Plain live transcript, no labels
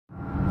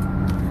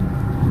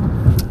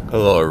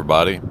Hello,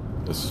 everybody.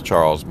 This is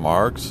Charles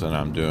Marks, and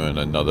I'm doing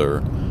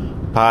another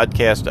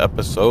podcast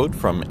episode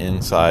from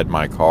inside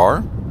my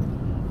car.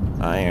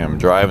 I am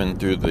driving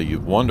through the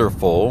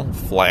wonderful,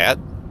 flat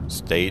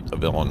state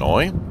of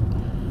Illinois,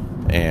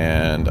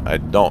 and I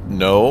don't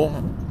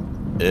know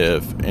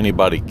if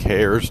anybody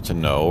cares to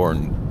know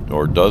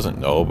or doesn't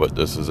know, but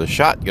this is a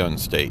shotgun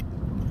state.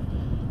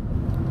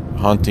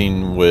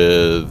 Hunting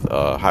with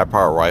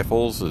high-power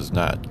rifles is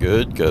not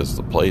good because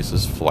the place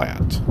is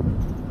flat.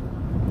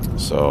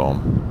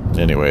 So,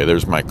 anyway,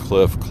 there's my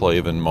Cliff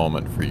Clavin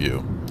moment for you.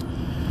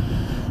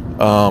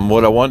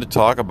 What I wanted to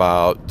talk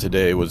about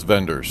today was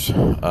vendors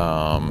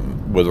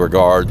with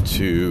regard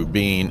to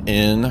being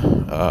in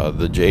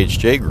the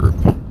JHJ group.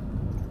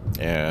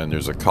 And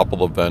there's a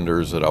couple of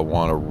vendors that I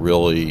want to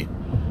really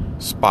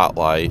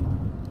spotlight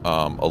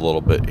a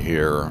little bit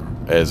here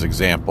as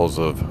examples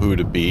of who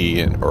to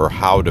be or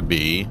how to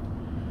be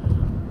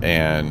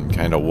and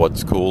kind of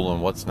what's cool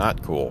and what's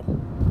not cool.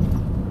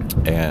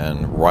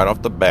 And right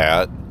off the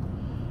bat,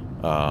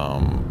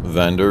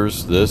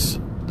 vendors, this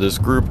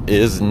group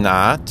is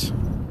not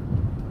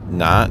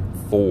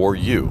for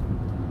you.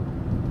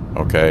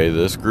 Okay,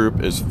 this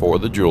group is for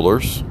the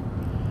jewelers.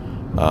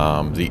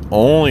 The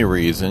only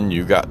reason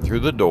you got through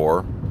the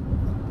door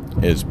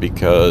is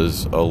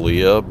because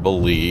Aaliyah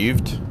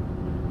believed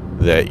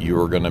that you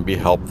were going to be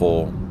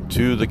helpful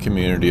to the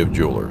community of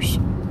jewelers.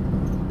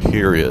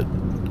 Period.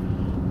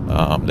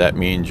 That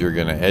means you're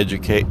going to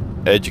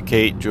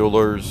educate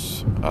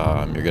jewelers,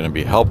 you're going to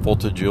be helpful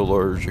to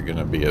jewelers, you're going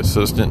to be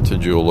assistant to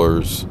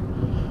jewelers,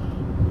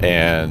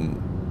 and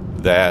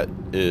that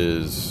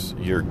is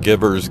your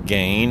giver's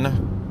gain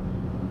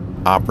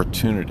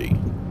opportunity.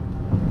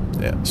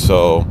 Yeah.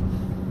 So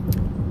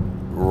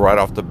right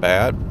off the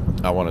bat,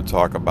 I want to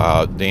talk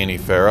about Danny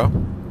Farah,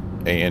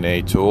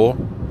 A&A Tool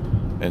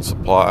and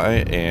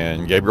Supply,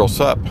 and Gabriel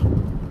Sepp.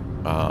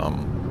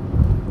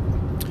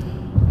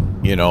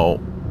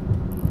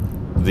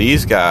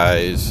 These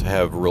guys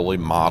have really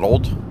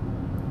modeled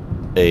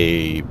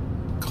a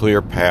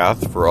clear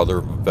path for other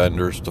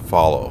vendors to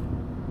follow.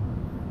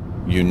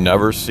 You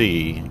never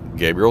see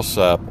Gabriel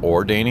Sepp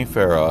or Danny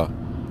Farah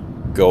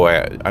go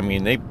at...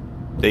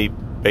 they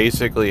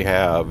basically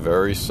have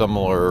very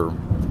similar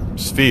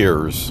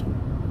spheres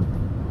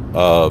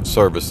of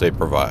service they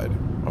provide,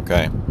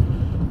 okay?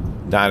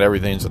 Not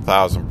everything's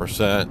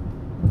 1,000%,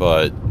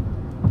 but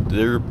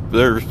they're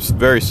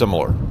very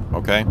similar,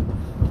 okay?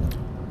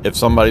 If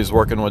somebody's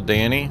working with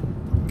Danny,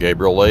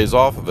 Gabriel lays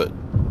off of it,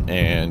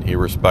 and he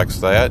respects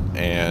that,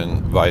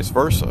 and vice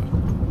versa.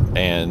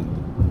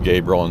 And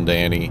Gabriel and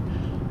Danny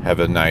have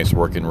a nice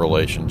working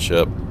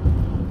relationship,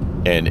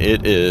 and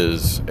it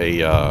is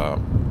a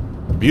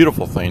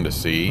beautiful thing to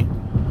see.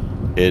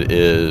 It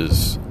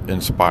is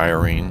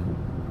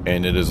inspiring,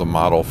 and it is a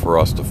model for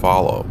us to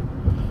follow.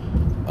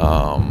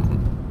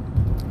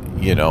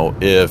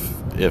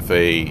 If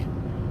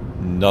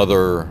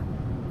another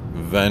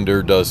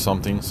vendor does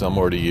something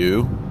similar to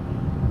you,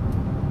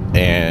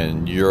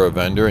 and you're a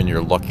vendor and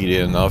you're lucky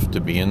enough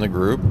to be in the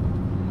group,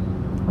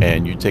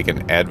 and you take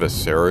an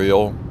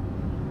adversarial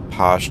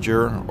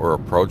posture or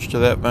approach to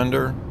that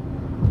vendor,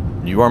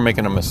 you are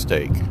making a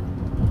mistake.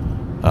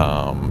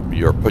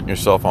 You're putting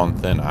yourself on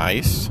thin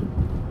ice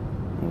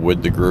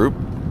with the group,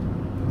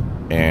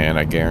 and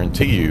I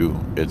guarantee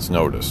you it's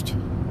noticed.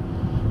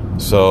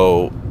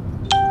 So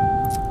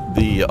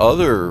the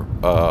other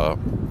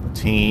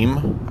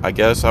team, I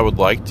guess I would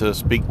like to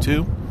speak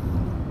to,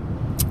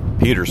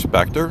 Peter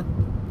Spector,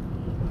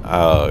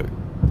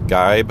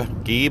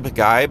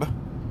 Geib,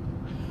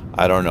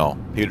 I don't know.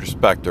 Peter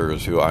Spector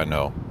is who I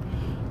know,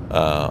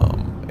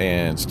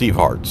 and Steve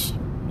Hartz.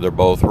 They're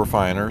both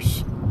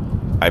refiners.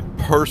 I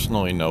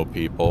personally know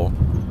people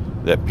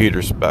that Peter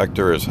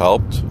Spector has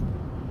helped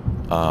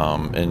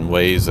in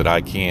ways that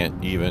I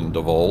can't even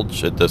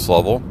divulge at this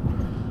level.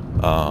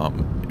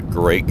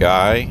 Great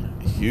guy,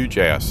 huge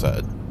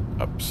asset.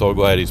 I'm so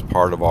glad he's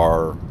part of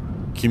our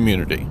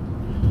community.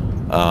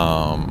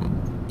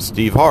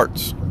 Steve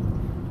Hartz,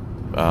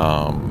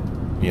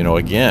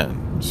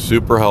 again,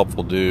 super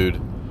helpful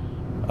dude.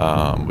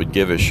 Would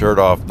give his shirt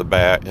off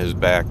his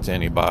back to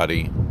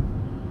anybody,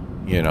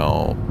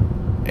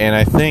 and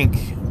I think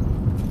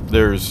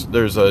there's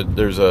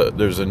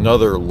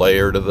another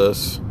layer to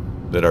this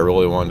that I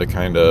really wanted to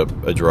kind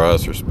of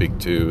address or speak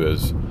to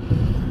is,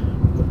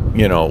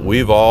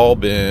 we've all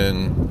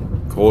been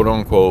quote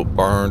unquote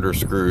burned or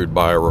screwed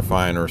by a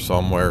refiner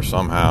somewhere,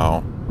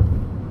 somehow,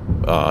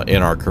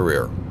 in our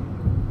career.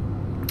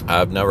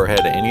 I've never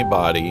had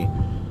anybody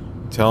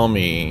tell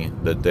me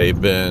that they've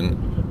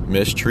been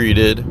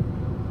mistreated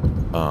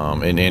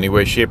in any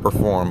way, shape, or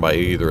form by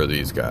either of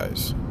these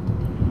guys.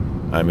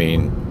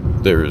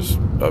 There's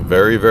a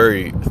very,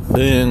 very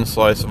thin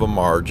slice of a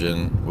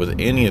margin with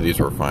any of these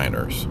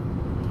refiners.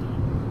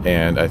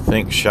 And I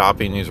think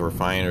shopping these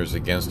refiners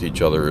against each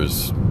other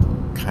is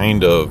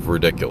kind of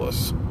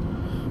ridiculous.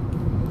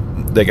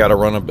 They got to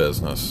run a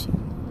business.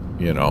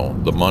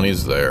 The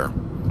money's there.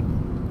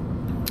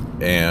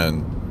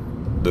 And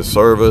the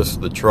service,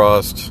 the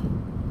trust,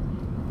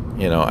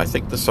 I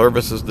think the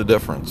service is the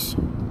difference.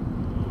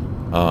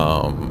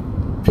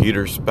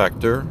 Peter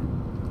Spector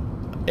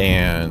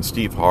and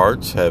Steve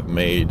Hartz have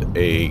made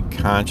a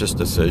conscious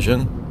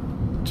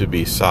decision to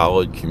be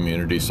solid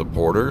community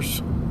supporters,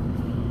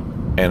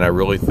 and I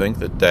really think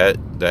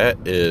that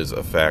is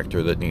a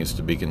factor that needs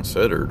to be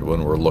considered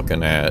when we're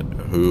looking at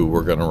who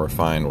we're going to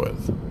refine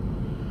with.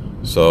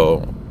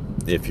 So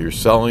if you're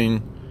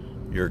selling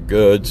your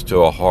goods to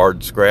a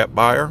hard scrap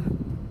buyer,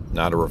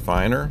 not a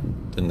refiner,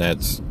 then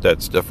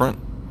that's different.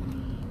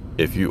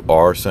 If you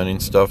are sending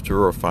stuff to a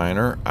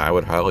refiner, I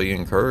would highly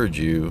encourage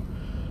you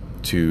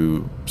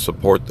to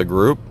support the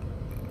group,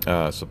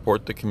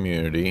 support the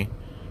community,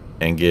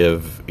 and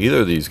give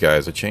either of these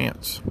guys a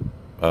chance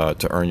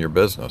to earn your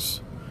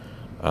business.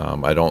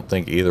 I don't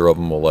think either of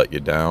them will let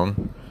you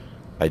down.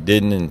 I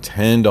didn't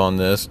intend on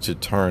this to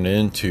turn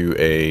into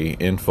a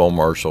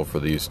infomercial for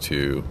these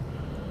two,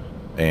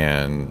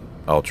 and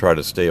I'll try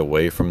to stay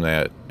away from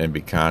that and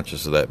be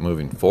conscious of that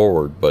moving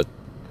forward, but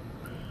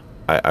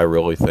I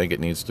really think it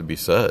needs to be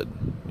said.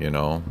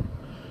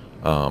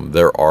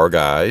 There are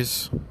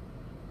guys,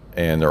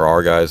 and there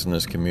are guys in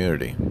this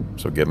community,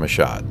 so give them a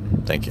shot.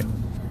 Thank you.